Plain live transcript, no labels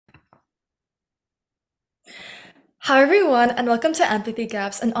Hi, everyone, and welcome to Empathy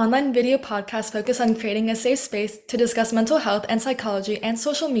Gaps, an online video podcast focused on creating a safe space to discuss mental health and psychology and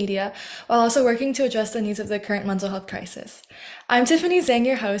social media while also working to address the needs of the current mental health crisis. I'm Tiffany Zhang,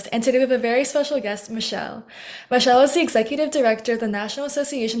 your host, and today we have a very special guest, Michelle. Michelle is the Executive Director of the National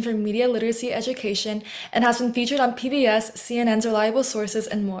Association for Media Literacy Education and has been featured on PBS, CNN's Reliable Sources,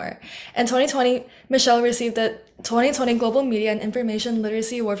 and more. In 2020, Michelle received the 2020 Global Media and Information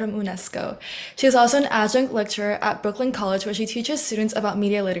Literacy Award from UNESCO. She is also an adjunct lecturer at Brooklyn College, where she teaches students about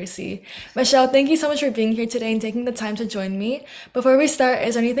media literacy. Michelle, thank you so much for being here today and taking the time to join me. Before we start,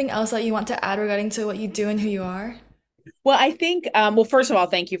 is there anything else that you want to add regarding to what you do and who you are? Well, I think, well, first of all,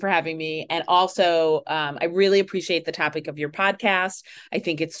 thank you for having me. And also, I really appreciate the topic of your podcast. I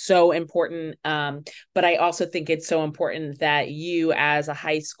think it's so important. But I also think it's so important that you, as a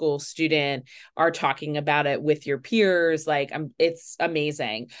high school student, are talking about it with your peers. It's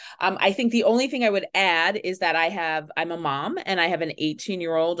amazing. I think the only thing I would add is that I'm a mom and I have an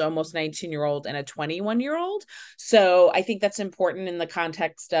 18-year-old, almost 19-year-old, and a 21-year-old. So I think that's important in the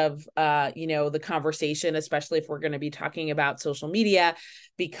context of, the conversation, especially if we're going to be talking about social media,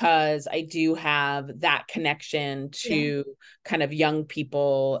 because I do have that connection Yeah. to kind of young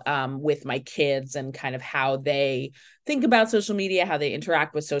people with my kids and kind of how they think about social media, how they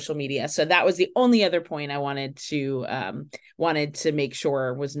interact with social media. So that was the only other point I wanted to make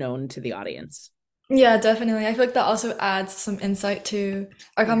sure was known to the audience. Yeah, definitely. I feel like that also adds some insight to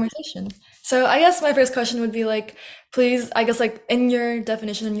our conversation. So I guess my first question would be like, please, I guess like in your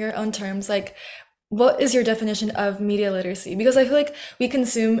definition, in your own terms, like what is your definition of media literacy? Because I feel like we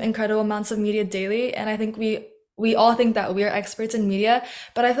consume incredible amounts of media daily, and I think we all think that we are experts in media,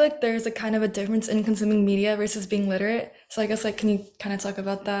 but I feel like there's a kind of a difference in consuming media versus being literate. So I guess like can you kind of talk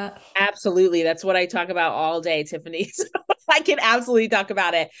about that? Absolutely. That's what I talk about all day, Tiffany. So I can absolutely talk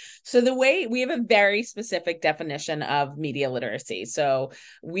about it. So the way we have a very specific definition of media literacy. So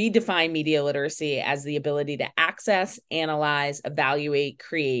we define media literacy as the ability to access, analyze, evaluate,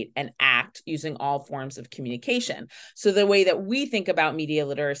 create, and act using all forms of communication. So the way that we think about media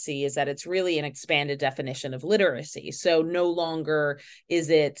literacy is that it's really an expanded definition of literacy. So no longer is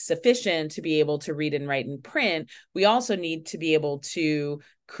it sufficient to be able to read and write and print. We also need to be able to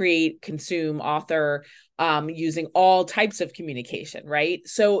create, consume, author, using all types of communication, right?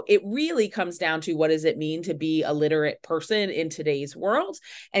 So it really comes down to what does it mean to be a literate person in today's world?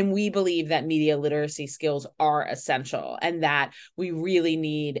 And we believe that media literacy skills are essential and that we really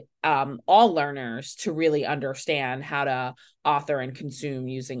need all learners to really understand how to author and consume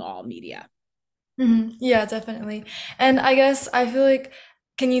using all media. Yeah, definitely. And I guess I feel like,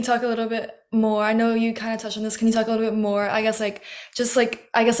 can you talk a little bit more? I know you kind of touched on this. Can you talk a little bit more? I guess like just like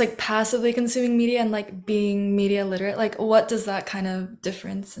I guess like passively consuming media and like being media literate. Like what does that kind of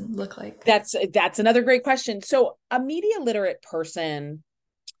difference and look like? That's another great question. So a media literate person,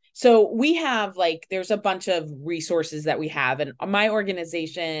 so we have there's a bunch of resources that we have, and my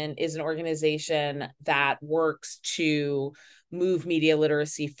organization is an organization that works to move media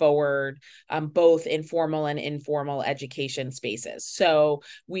literacy forward, both in formal and informal education spaces. So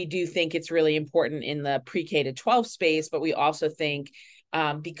we do think it's really important in the pre-K to 12 space, but we also think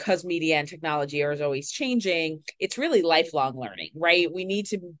because media and technology are always changing, it's really lifelong learning, right? We need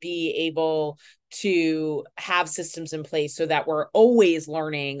to be able to have systems in place so that we're always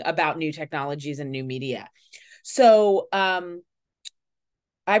learning about new technologies and new media. So,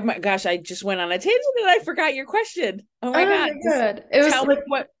 gosh, I just went on a tangent and I forgot your question. Oh Oh my no, God. you're Just good. It was tell me like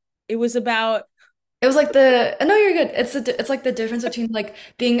what it was about. it was like the no, you're good. It's like the difference between like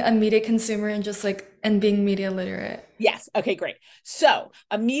being a media consumer and just like and being media literate. Yes. Okay, great. So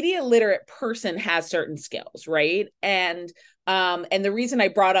a media literate person has certain skills, right? And the reason I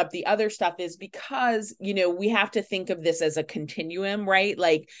brought up the other stuff is because, we have to think of this as a continuum, right?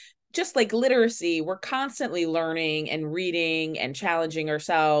 Like just like literacy, we're constantly learning and reading and challenging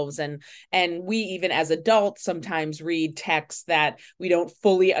ourselves, and we even as adults sometimes read texts that we don't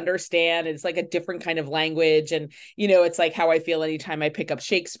fully understand. It's like a different kind of language, and it's like how I feel anytime I pick up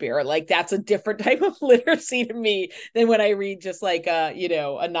Shakespeare. Like that's a different type of literacy to me than when I read just like a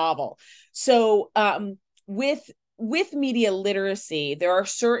novel. So with media literacy, there are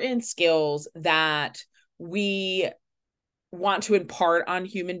certain skills that we want to impart on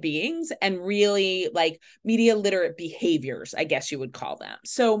human beings, and really like media literate behaviors, I guess you would call them.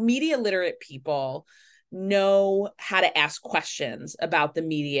 So media literate people know how to ask questions about the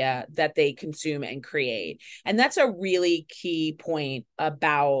media that they consume and create. And that's a really key point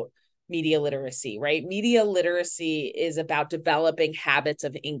about media literacy, right? Media literacy is about developing habits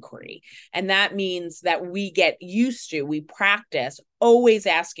of inquiry. And that means that we get used to, we practice always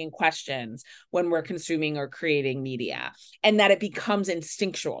asking questions when we're consuming or creating media, and that it becomes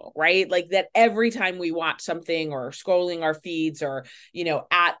instinctual, right? Like that every time we watch something or scrolling our feeds or,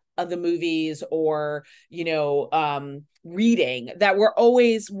 at the movies or, reading, that we're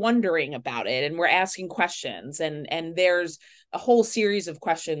always wondering about it and we're asking questions. And there's a whole series of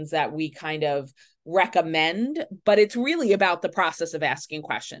questions that we kind of recommend, but it's really about the process of asking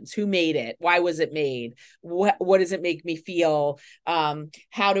questions. Who made it? Why was it made? What does it make me feel?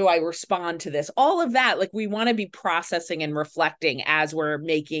 How do I respond to this? All of that, like we want to be processing and reflecting as we're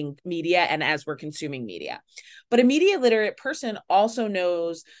making media and as we're consuming media. But a media literate person also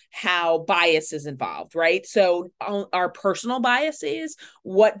knows how bias is involved, right? So our personal biases,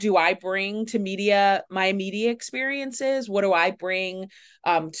 what do I bring to media, my media experiences? What do I bring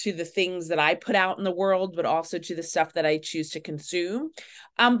to the things that I put out in the world, but also to the stuff that I choose to consume?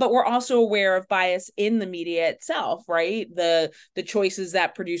 But we're also aware of bias in the media itself, right? The choices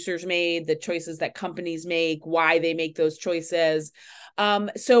that producers made, the choices that companies make, why they make those choices.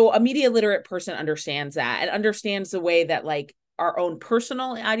 So a media literate person understands that and understands the way that like our own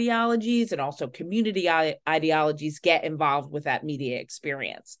personal ideologies and also community ideologies get involved with that media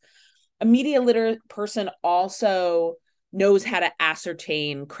experience. A media literate person also knows how to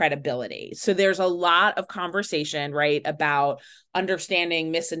ascertain credibility. So there's a lot of conversation, right, about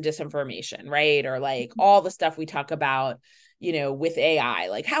understanding mis and disinformation, right? Or like all the stuff we talk about, with AI,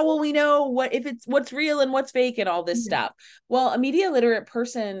 like how will we know what's real and what's fake and all this stuff? Well, a media literate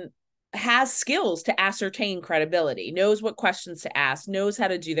person has skills to ascertain credibility, knows what questions to ask, knows how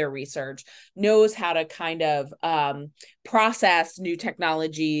to do their research, knows how to kind of process new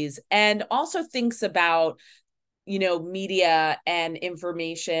technologies, and also thinks about media and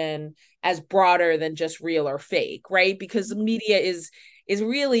information as broader than just real or fake, right? Because media is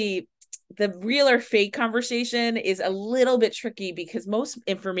really, the real or fake conversation is a little bit tricky because most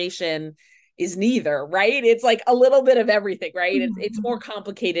information is neither, right? It's like a little bit of everything, right? It's more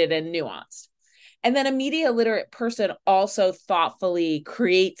complicated and nuanced. And then a media literate person also thoughtfully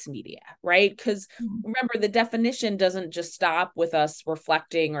creates media, right? Because remember, the definition doesn't just stop with us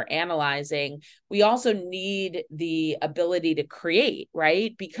reflecting or analyzing. We also need the ability to create,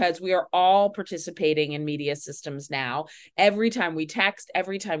 right? Because we are all participating in media systems now. Every time we text,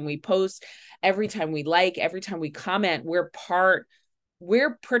 every time we post, every time we like, every time we comment, we're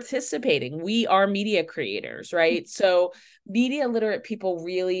participating. We are media creators, right? So media literate people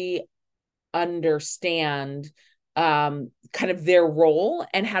really understand kind of their role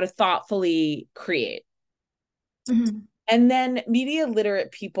and how to thoughtfully create. Mhm. And then media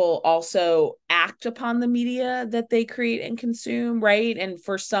literate people also act upon the media that they create and consume, right? And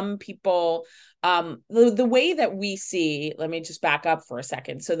for some people, the way that we see, let me just back up for a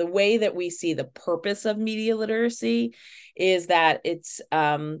second. So the way that we see the purpose of media literacy is that it's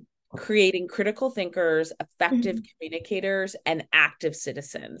creating critical thinkers, effective Mhm. communicators, and active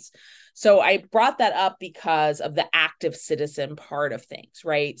citizens. So I brought that up because of the active citizen part of things,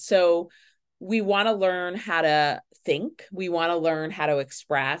 right? So we want to learn how to think, we want to learn how to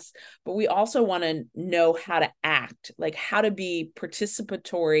express, but we also want to know how to act, like how to be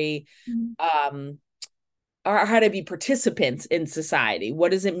participatory, Mhm. or how to be participants in society. What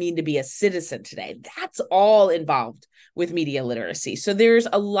does it mean to be a citizen today? That's all involved with media literacy. So there's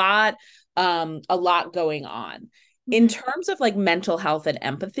a lot going on. In Mhm. terms of like mental health and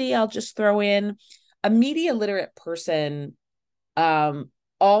empathy, I'll just throw in a media literate person um,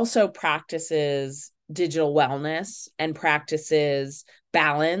 also practices digital wellness and practices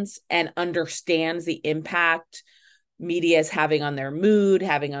balance and understands the impact media is having on their mood,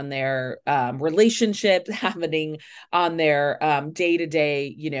 having on their relationships, having on their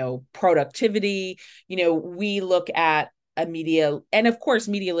day-to-day, productivity. We look at a media, and of course,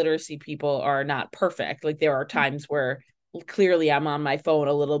 media literacy people are not perfect. Like there are times where clearly I'm on my phone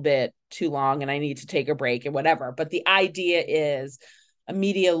a little bit too long and I need to take a break and whatever. But the idea is a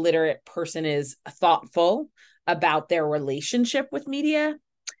media literate person is thoughtful about their relationship with media,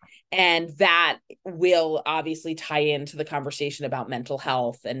 and that will obviously tie into the conversation about mental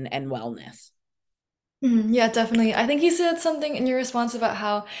health and wellness. Mhm. Yeah, definitely. I think you said something in your response about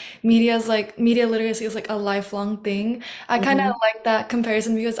how media literacy is like a lifelong thing. I kind of Mm-hmm. like that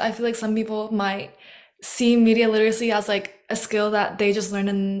comparison because I feel like some people might see media literacy as like a skill that they just learn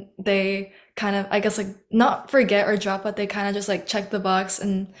and they kind of, I guess, like not forget or drop, but they kind of just like check the box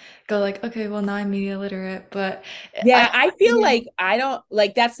and go like, okay, well now I'm media literate. But I, Yeah, I feel yeah. like I don't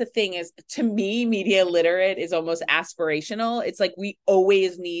like that's the thing is to me, media literate is almost aspirational. It's like we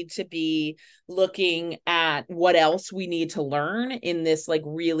always need to be looking at what else we need to learn in this like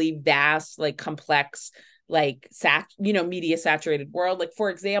really vast, like complex, like media saturated world. Like, for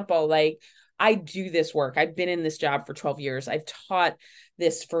example, like I do this work. I've been in this job for 12 years. I've taught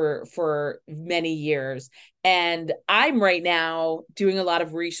this for many years. And I'm right now doing a lot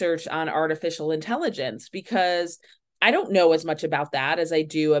of research on artificial intelligence because I don't know as much about that as I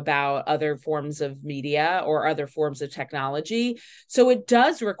do about other forms of media or other forms of technology. So it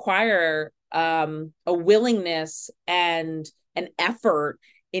does require a willingness and an effort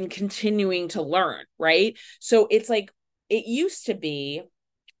in continuing to learn, right? So it's like it used to be,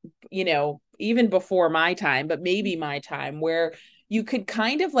 even before my time, but maybe my time, where you could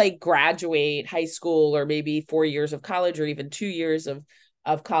kind of like graduate high school or maybe 4 years of college or even 2 years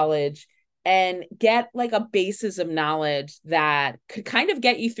of college and get like a basis of knowledge that could kind of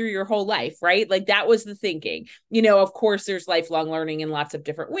get you through your whole life, right? Like that was the thinking. Of course, there's lifelong learning in lots of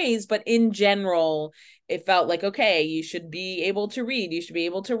different ways, but in general, it felt like, okay, you should be able to read, you should be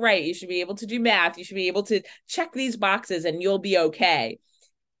able to write, you should be able to do math, you should be able to check these boxes and you'll be okay.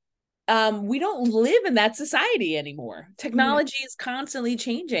 We don't live in that society anymore. Yeah. Technology is constantly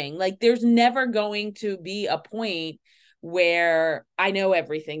changing. Like there's never going to be a point where I know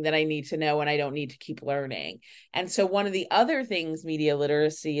everything that I need to know and I don't need to keep learning. And so one of the other things media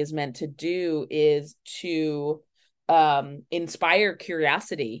literacy is meant to do is to inspire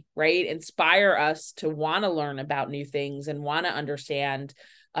curiosity, right? Inspire us to want to learn about new things and want to understand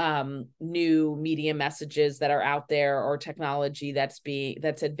new media messages that are out there or technology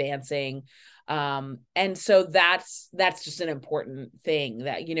that's advancing. And so that's just an important thing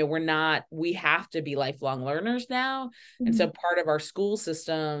that we have to be lifelong learners now. And so Mhm. part of our school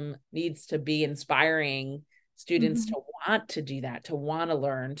system needs to be inspiring students Mhm. to want to do that, to want to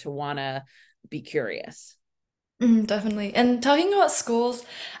learn, to want to be curious. Definitely. And talking about schools,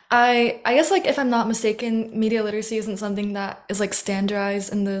 I guess like if I'm not mistaken, media literacy isn't something that is like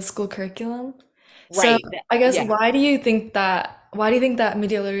standardized in the school curriculum. So Right. I guess Yeah. why do you think that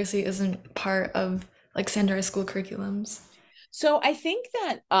media literacy isn't part of like standardized school curriculums? So I think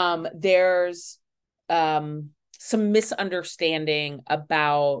that there's some misunderstanding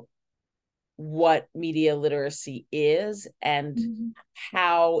about what media literacy is and Mhm.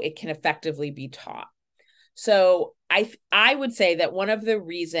 how it can effectively be taught. So I would say that one of the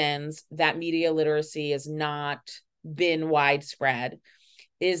reasons that media literacy has not been widespread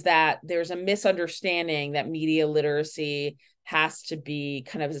is that there's a misunderstanding that media literacy has to be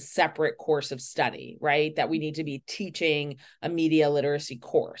kind of a separate course of study, right? That we need to be teaching a media literacy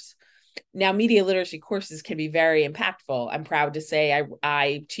course. Now, media literacy courses can be very impactful. I'm proud to say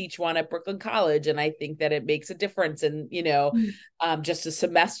I teach one at Brooklyn College, and I think that it makes a difference. And, just a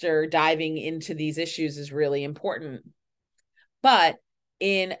semester diving into these issues is really important. But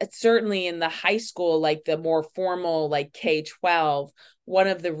certainly in the high school, like the more formal, like K-12, one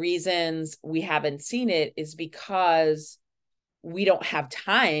of the reasons we haven't seen it is because we don't have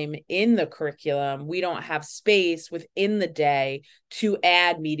time in the curriculum. We don't have space within the day to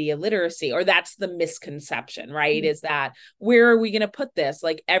add media literacy, or that's the misconception, right? Is that where are we going to put this?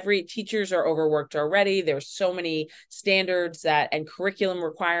 Like every teachers are overworked already. There's so many standards and curriculum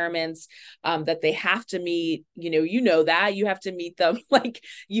requirements that they have to meet. That you have to meet them. Like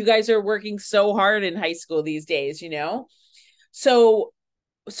you guys are working so hard in high school these days, So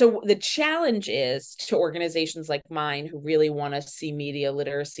the challenge is to organizations like mine who really want to see media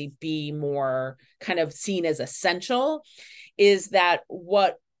literacy be more kind of seen as essential is that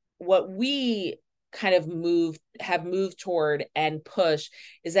what we kind of have moved toward and push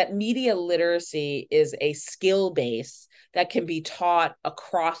is that media literacy is a skill base that can be taught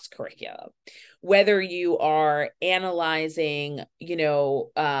across curriculum, whether you are analyzing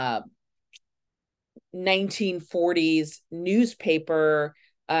 1940s newspaper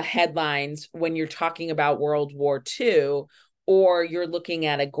headlines when you're talking about World War II, or you're looking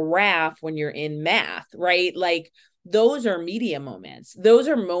at a graph when you're in math, right? Like those are media moments. Those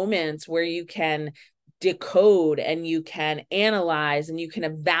are moments where you can decode and you can analyze and you can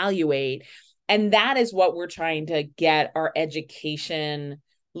evaluate. And that is what we're trying to get our education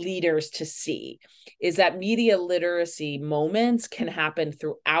leaders to see, is that media literacy moments can happen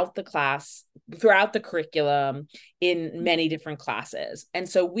throughout the class, throughout the curriculum, in many different classes. And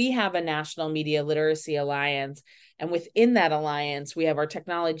so we have a National Media Literacy Alliance. And within that alliance, we have our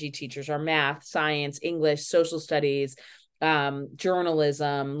technology teachers, our math, science, English, social studies,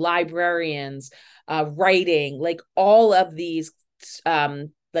 journalism, librarians, writing, like all of these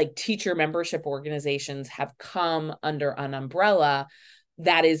like teacher membership organizations have come under an umbrella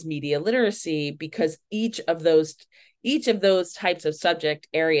that is media literacy, because each of those types of subject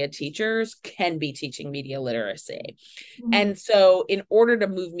area teachers can be teaching media literacy. Mhm. And so in order to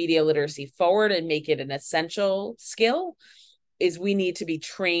move media literacy forward and make it an essential skill, is we need to be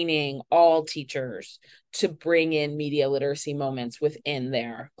training all teachers to bring in media literacy moments within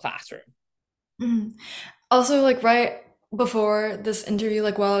their classroom. Mhm. Also, like right before this interview,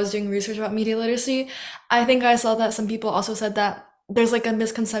 like while I was doing research about media literacy, I think I saw that some people also said that there's like a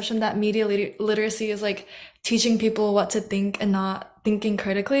misconception that literacy is like teaching people what to think and not thinking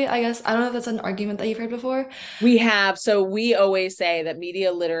critically, I guess. I don't know if that's an argument that you've heard before. We always say that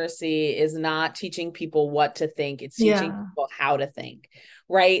media literacy is not teaching people what to think, it's teaching Yeah. people how to think,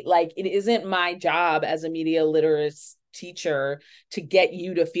 right? Like, it isn't my job as a media literacy teacher to get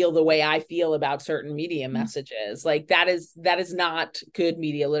you to feel the way I feel about certain media messages. Like, that is not good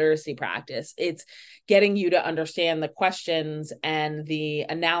media literacy practice. It's getting you to understand the questions and the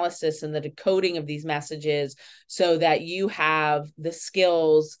analysis and the decoding of these messages so that you have the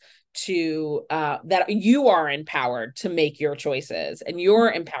skills to that you are empowered to make your choices, and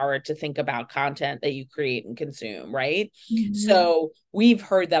you're empowered to think about content that you create and consume, right? Yeah. So we've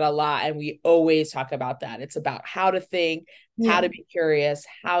heard that a lot, and we always talk about that. It's about how to think, how Yeah. to be curious,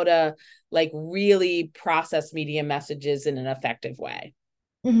 how to like really process media messages in an effective way.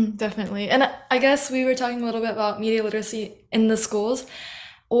 Definitely. And I guess we were talking a little bit about media literacy in the schools.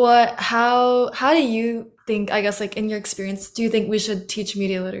 How do you think, I guess like in your experience, do you think we should teach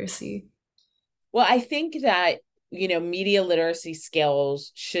media literacy? Well, I think that, media literacy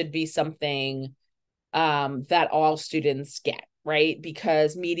skills should be something that all students get, right?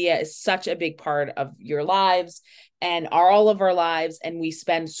 Because media is such a big part of your lives and are all of our lives. And we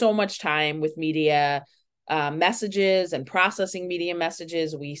spend so much time with media messages and processing media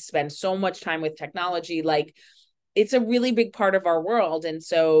messages. We spend so much time with technology. Like, it's a really big part of our world. And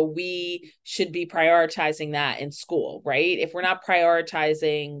so we should be prioritizing that in school, right? If we're not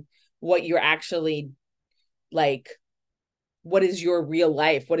prioritizing what you're actually like, what is your real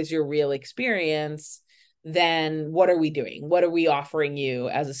life, what is your real experience, then what are we doing, what are we offering you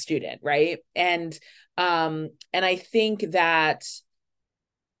as a student, right? And I think that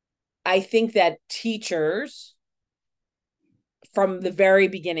teachers from the very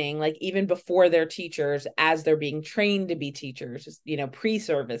beginning, like even before they're teachers, as they're being trained to be teachers,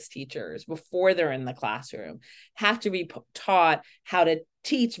 pre-service teachers, before they're in the classroom, have to be taught how to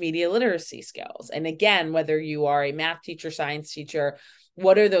teach media literacy skills. And again, whether you are a math teacher, science teacher,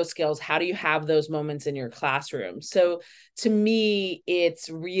 what are those skills? How do you have those moments in your classroom? So to me, it's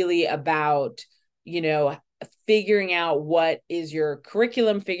really about, you know, figuring out what is your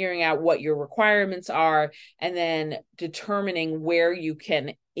curriculum, figuring out what your requirements are, and then determining where you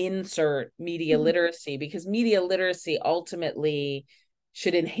can insert media Mhm. literacy, because media literacy ultimately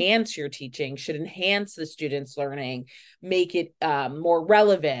should enhance your teaching, should enhance the students' learning, make it more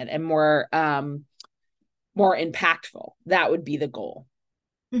relevant and more impactful. That would be the goal.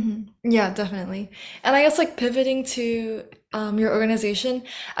 Yeah, definitely. And I guess like pivoting to your organization,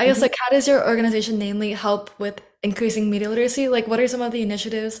 I guess like how does your organization namely help with increasing media literacy? Like what are some of the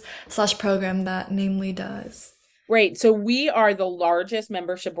initiatives slash program that namely does? Right. So we are the largest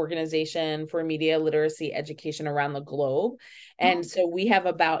membership organization for media literacy education around the globe. And so we have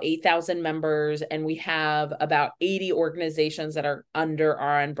about 8,000 members, and we have about 80 organizations that are under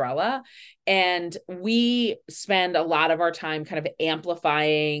our umbrella. And we spend a lot of our time kind of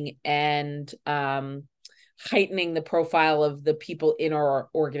amplifying and heightening the profile of the people in our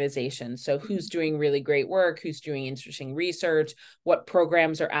organization. So who's doing really great work, who's doing interesting research, what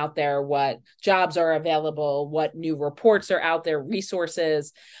programs are out there, what jobs are available, what new reports are out there,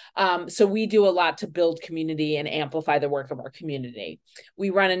 resources. So we do a lot to build community and amplify the work of our community.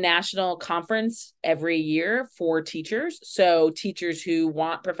 We run a national conference every year for teachers. So teachers who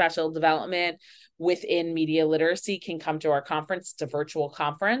want professional development within media literacy can come to our conference. It's a virtual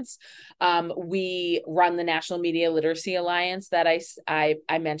conference. We run the National Media Literacy Alliance that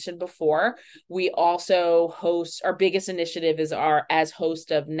I mentioned before. We also host, our biggest initiative is our as host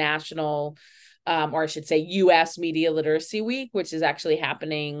of national, or I should say US Media Literacy Week, which is actually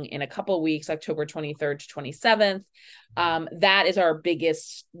happening in a couple of weeks, October 23rd to 27th. That is our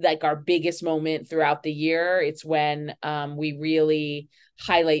biggest moment throughout the year. It's when we really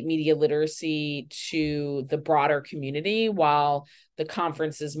highlight media literacy to the broader community. While the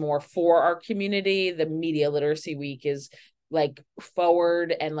conference is more for our community, the Media Literacy Week is like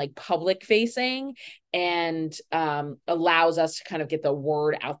forward and like public facing, and allows us to kind of get the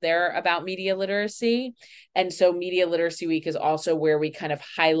word out there about media literacy. And so Media Literacy Week is also where we kind of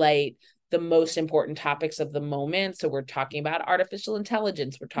highlight the most important topics of the moment. So we're talking about artificial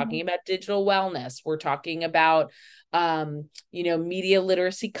intelligence, we're talking about digital wellness, we're talking about media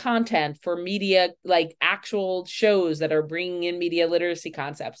literacy content for media, like actual shows that are bringing in media literacy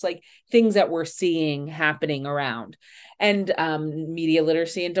concepts, like things that we're seeing happening around, and media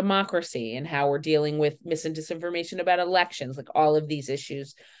literacy and democracy, and how we're dealing with mis and disinformation about elections. Like all of these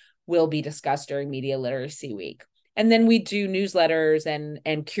issues will be discussed during Media Literacy Week. And then we do newsletters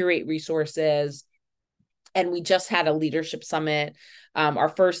and curate resources. And we just had a leadership summit, our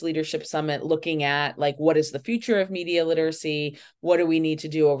first leadership summit, looking at like, what is the future of media literacy? What do we need to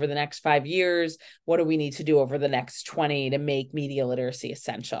do over the next 5 years? What do we need to do over the next 20 to make media literacy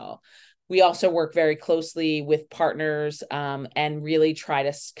essential? We also work very closely with partners and really try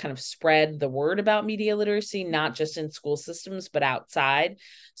to kind of spread the word about media literacy, not just in school systems, but outside.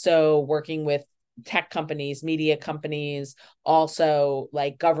 So working with tech companies, media companies, also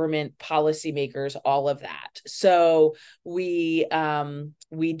like government policymakers, all of that. So we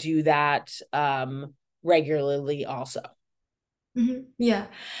do that regularly also. Yeah.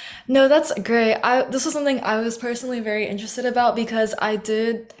 No, that's great. This was something I was personally very interested about because I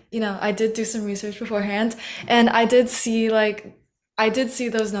did do some research beforehand, and I did see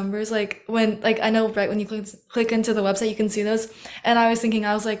those numbers like when like I know right when you click into the website you can see those, and I was thinking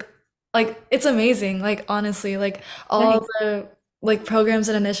I was like it's amazing, like honestly, like all Nice. the like programs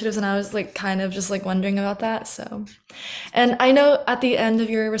and initiatives, and I was like kind of just like wondering about that. So, and I know at the end of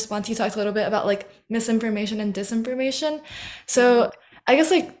your response, you talked a little bit about like misinformation and disinformation. So I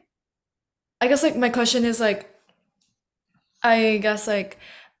guess like my question is like I guess like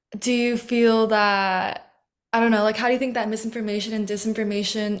do you feel that I don't know, like how do you think that misinformation and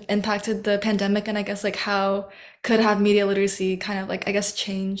disinformation impacted the pandemic, and I guess like how could have media literacy kind of like I guess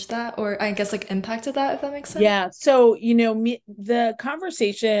changed that, or I guess like impacted that, if that makes sense? Yeah. So, the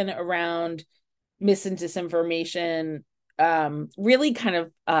conversation around mis and disinformation really kind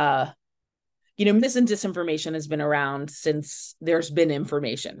of mis and disinformation has been around since there's been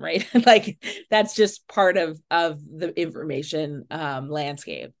information, right? Like that's just part of the information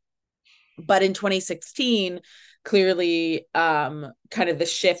landscape. But in 2016, clearly kind of the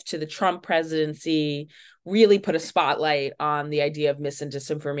shift to the Trump presidency really put a spotlight on the idea of mis and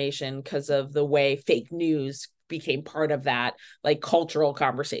disinformation because of the way fake news became part of that like cultural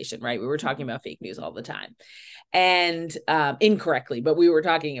conversation, right? We were talking about fake news all the time, and incorrectly, but we were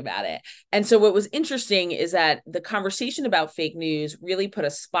talking about it. And so what was interesting is that the conversation about fake news really put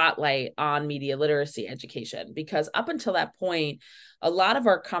a spotlight on media literacy education, because up until that point, a lot of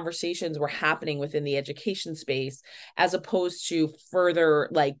our conversations were happening within the education space as opposed to further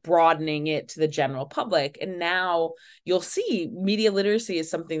like broadening it to the general public. And now you'll see media literacy is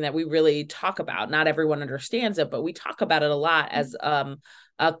something that we really talk about. Not everyone understands it, but we talk about it a lot as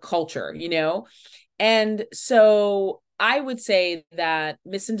a culture, And so I would say that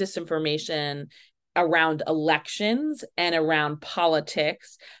mis and disinformation around elections and around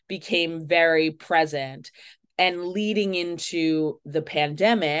politics became very present. And leading into the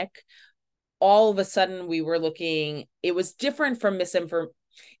pandemic, all of a sudden we were looking, it was different from misinformation.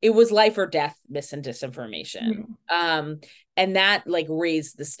 It was life or death mis and disinformation. And that like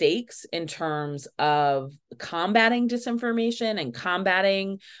raised the stakes in terms of combating disinformation and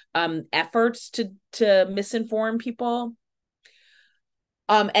combating efforts to misinform people.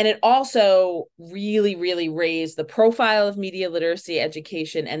 And it also really, really raised the profile of media literacy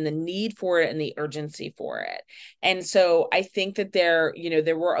education and the need for it and the urgency for it. And so I think that there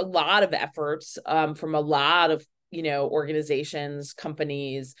were a lot of efforts from a lot of organizations,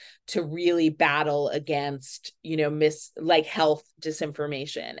 companies, to really battle against like health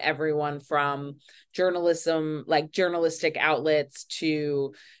disinformation. Everyone from journalism, like journalistic outlets,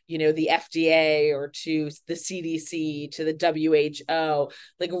 to the FDA or to the CDC to the WHO,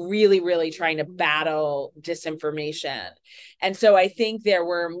 like really, really trying to battle disinformation. And so I think there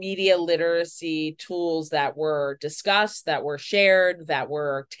were media literacy tools that were discussed, that were shared, that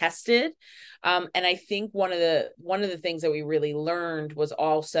were tested. And I think one of the things that we really learned was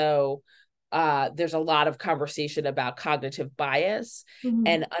also there's a lot of conversation about cognitive bias, Mhm.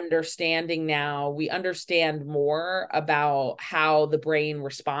 and understanding now, we understand more about how the brain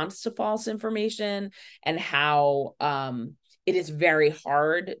responds to false information, and how it is very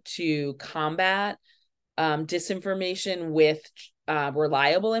hard to combat disinformation with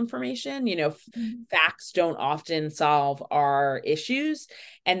reliable information. Mhm. Facts don't often solve our issues,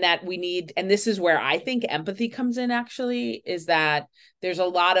 and that we need, and this is where I think empathy comes in actually, is that there's a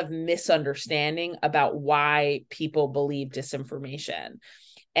lot of misunderstanding about why people believe disinformation.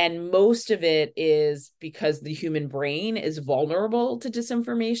 And most of it is because the human brain is vulnerable to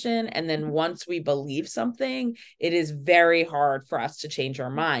disinformation. And then once we believe something, it is very hard for us to change our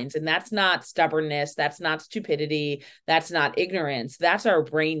minds. And that's not stubbornness. That's not stupidity. That's not ignorance. That's our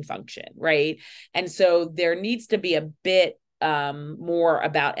brain function, right? And so there needs to be a bit more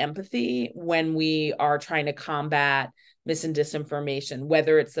about empathy when we are trying to combat mis and disinformation,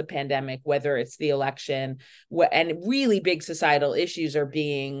 whether it's the pandemic, whether it's the election, and really big societal issues are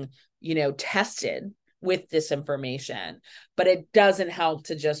being, tested with disinformation. But it doesn't help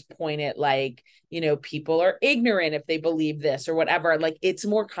to just point it like, people are ignorant if they believe this or whatever. Like, it's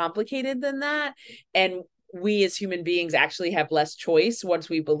more complicated than that. And we as human beings actually have less choice once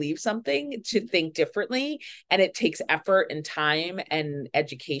we believe something to think differently. And it takes effort and time and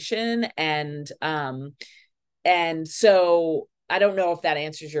education. And so I don't know if that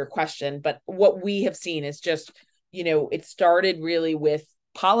answers your question, but what we have seen is just, it started really with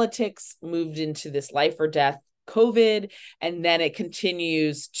politics, moved into this life or death COVID, and then it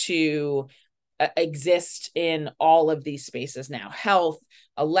continues to exist in all of these spaces now: health,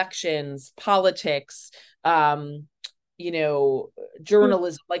 elections, politics, um,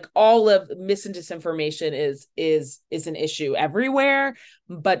 journalism. Like, all of mis and disinformation is an issue everywhere,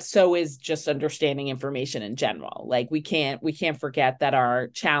 but so is just understanding information in general. Like, we can't forget that our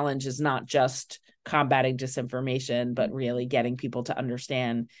challenge is not just combating disinformation, but really getting people to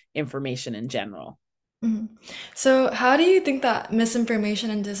understand information in general. Mhm. So, how do you think that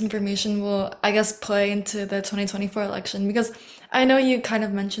misinformation and disinformation will, I guess, play into the 2024 election? Because I know you kind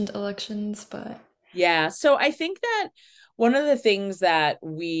of mentioned elections, but Yeah. So I think that one of the things that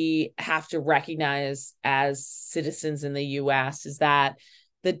we have to recognize as citizens in the US is that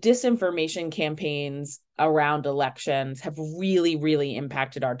the disinformation campaigns around elections have really, really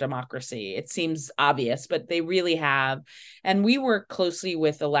impacted our democracy. It seems obvious, but they really have. And we work closely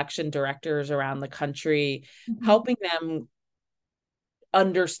with election directors around the country, Mhm. helping them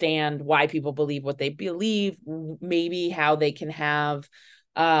understand why people believe what they believe, maybe how they can have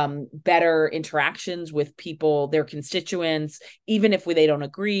better interactions with people, their constituents, even if they don't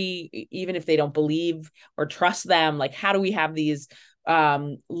agree, even if they don't believe or trust them. Like, how do we have these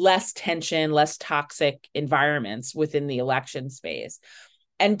less tension, less toxic environments within the election space?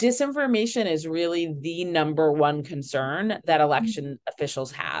 And disinformation is really the number one concern that election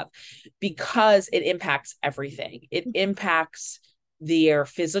officials have, because it impacts everything. It impacts their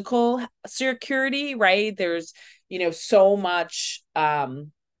physical security, right? There's, so much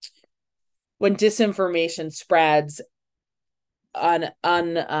when disinformation spreads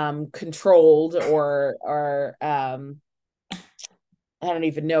uncontrolled, or I don't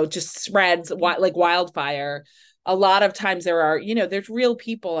even know, just spreads like wildfire. A lot of times there's real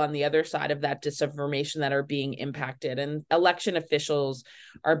people on the other side of that disinformation that are being impacted, and election officials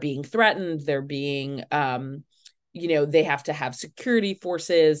are being threatened. They're being, they have to have security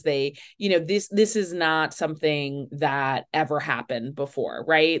forces. This is not something that ever happened before,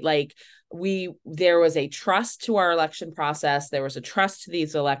 right? Like, there was a trust to our election process. There was a trust to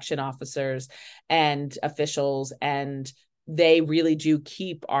these election officers and officials, and they really do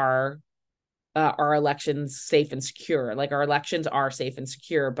keep our elections safe and secure. Like, our elections are safe and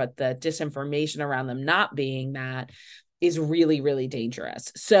secure, but the disinformation around them not being that is really, really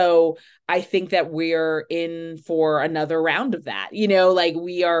dangerous. So I think that we're in for another round of that. Like,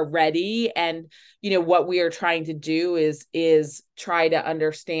 we are ready, and what we are trying to do is try to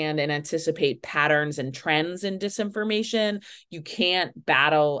understand and anticipate patterns and trends in disinformation. You can't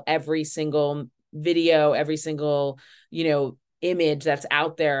battle every single video, every single, image that's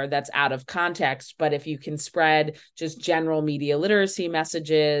out there that's out of context. But if you can spread just general media literacy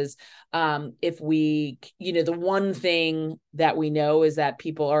messages, if we, the one thing that we know is that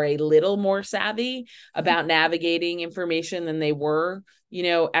people are a little more savvy about navigating information than they were,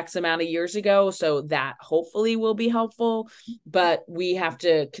 X amount of years ago. So that hopefully will be helpful. But we have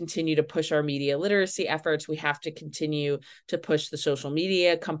to continue to push our media literacy efforts. We have to continue to push the social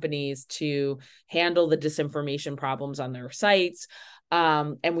media companies to handle the disinformation problems on their sites.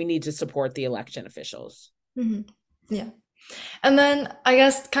 And we need to support the election officials. Mhm. Yeah. And then I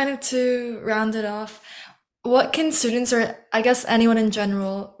guess kind of to round it off, what can students or I guess anyone in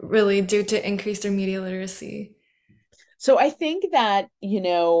general really do to increase their media literacy? So I think that,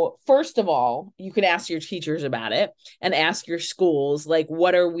 first of all, you can ask your teachers about it and ask your schools, like,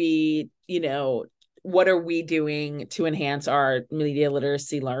 what are we, what are we doing to enhance our media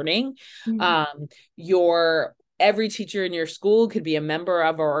literacy learning? Mhm. Your every teacher in your school could be a member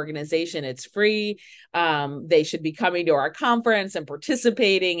of our organization. It's free. They should be coming to our conference and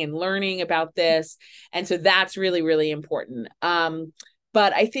participating and learning about this. And so that's really, really important.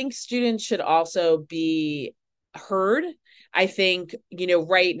 But I think students should also be heard. I think,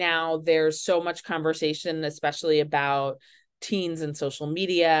 right now there's so much conversation, especially about teens and social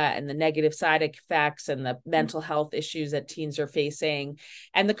media and the negative side effects and the mental health issues that teens are facing.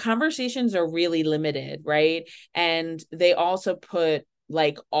 And the conversations are really limited, right? And they also put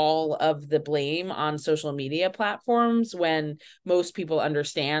like all of the blame on social media platforms when most people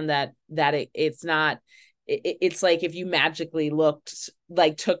understand that it's not, it's like if you magically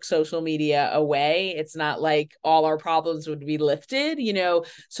took social media away, it's not like all our problems would be lifted.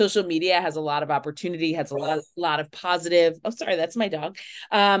 Social media has a lot of opportunity, has a lot of positive, oh sorry, that's my dog,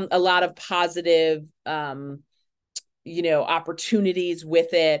 a lot of positive opportunities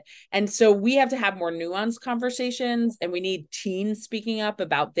with it. And so we have to have more nuanced conversations, and we need teens speaking up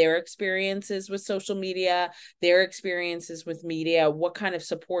about their experiences with social media, their experiences with media, what kind of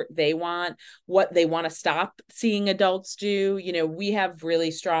support they want, what they want to stop seeing adults do. We have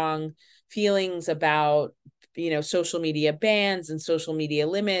really strong feelings about social media bans and social media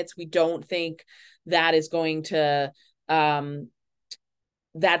limits. We don't think that is going to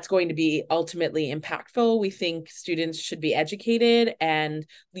that's going to be ultimately impactful. We think students should be educated and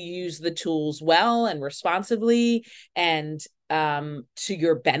use the tools well and responsibly and to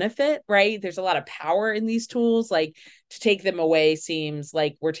your benefit, right? There's a lot of power in these tools. Like, to take them away seems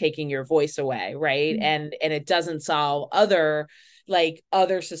like we're taking your voice away, right? And it doesn't solve other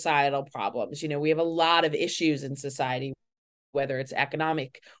societal problems. We have a lot of issues in society, whether it's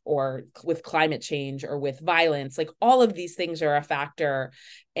economic or with climate change or with violence. Like, all of these things are a factor.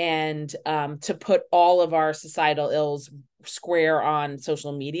 And to put all of our societal ills square on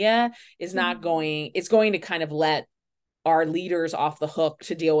social media is not going, it's going to kind of let our leaders off the hook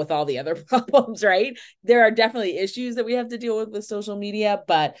to deal with all the other problems, right? There are definitely issues that we have to deal with social media,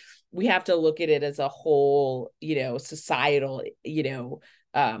 but we have to look at it as a whole, societal,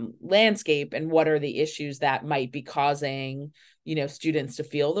 landscape, and what are the issues that might be causing students to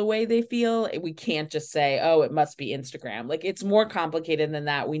feel the way they feel. We can't just say, oh, it must be Instagram. Like, it's more complicated than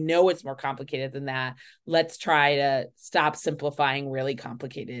that. We know it's more complicated than that. Let's try to stop simplifying really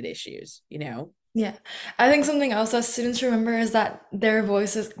complicated issues. Yeah. I think something else that students remember is that their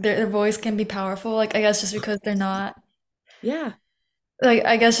voice can be powerful. Like, I guess just because they're not, Yeah. like,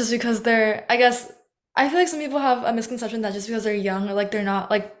 I guess just because they're, I guess, I feel like some people have a misconception that just because they're young or like they're not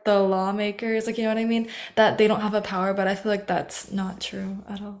like the lawmakers, like, you know what I mean? That they don't have a power, but I feel like that's not true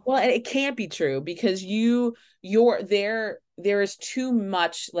at all. Well, it can't be true because there is too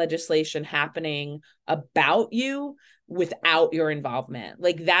much legislation happening about you without your involvement.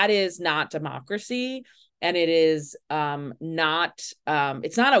 Like, that is not democracy, and it is not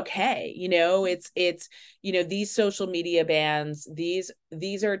it's not okay. It's these social media bans, these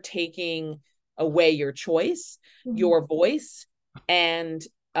are taking away your choice, Mhm. your voice, and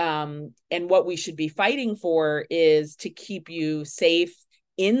what we should be fighting for is to keep you safe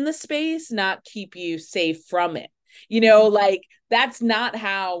in the space, not keep you safe from it. Like, that's not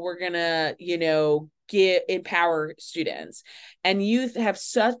how we're gonna, get empower students. And youth have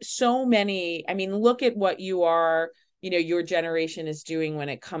so many. I mean, look at what your generation is doing when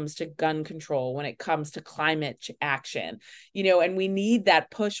it comes to gun control, when it comes to climate action, and we need that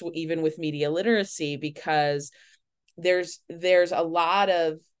push even with media literacy, because there's a lot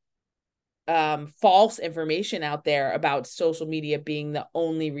of false information out there about social media being the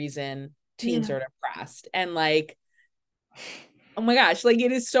only reason teens Yeah. are depressed. And like, oh my gosh, like,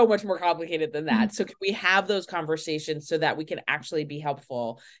 it is so much more complicated than that. Mhm. So can we have those conversations so that we can actually be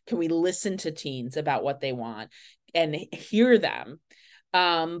helpful? Can we listen to teens about what they want and hear them?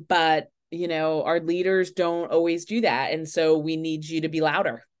 But our leaders don't always do that. And so we need you to be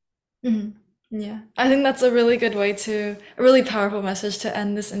louder. Mhm. Yeah, I think that's a really powerful message to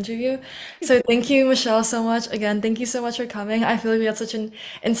end this interview. So thank you, Michelle, so much. Again, thank you so much for coming. I feel like we had such an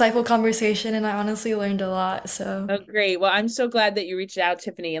insightful conversation and I honestly learned a lot. So, Oh, great. Well, I'm so glad that you reached out,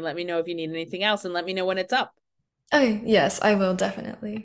 Tiffany, and let me know if you need anything else, and let me know when it's up. okay, yes, I will definitely.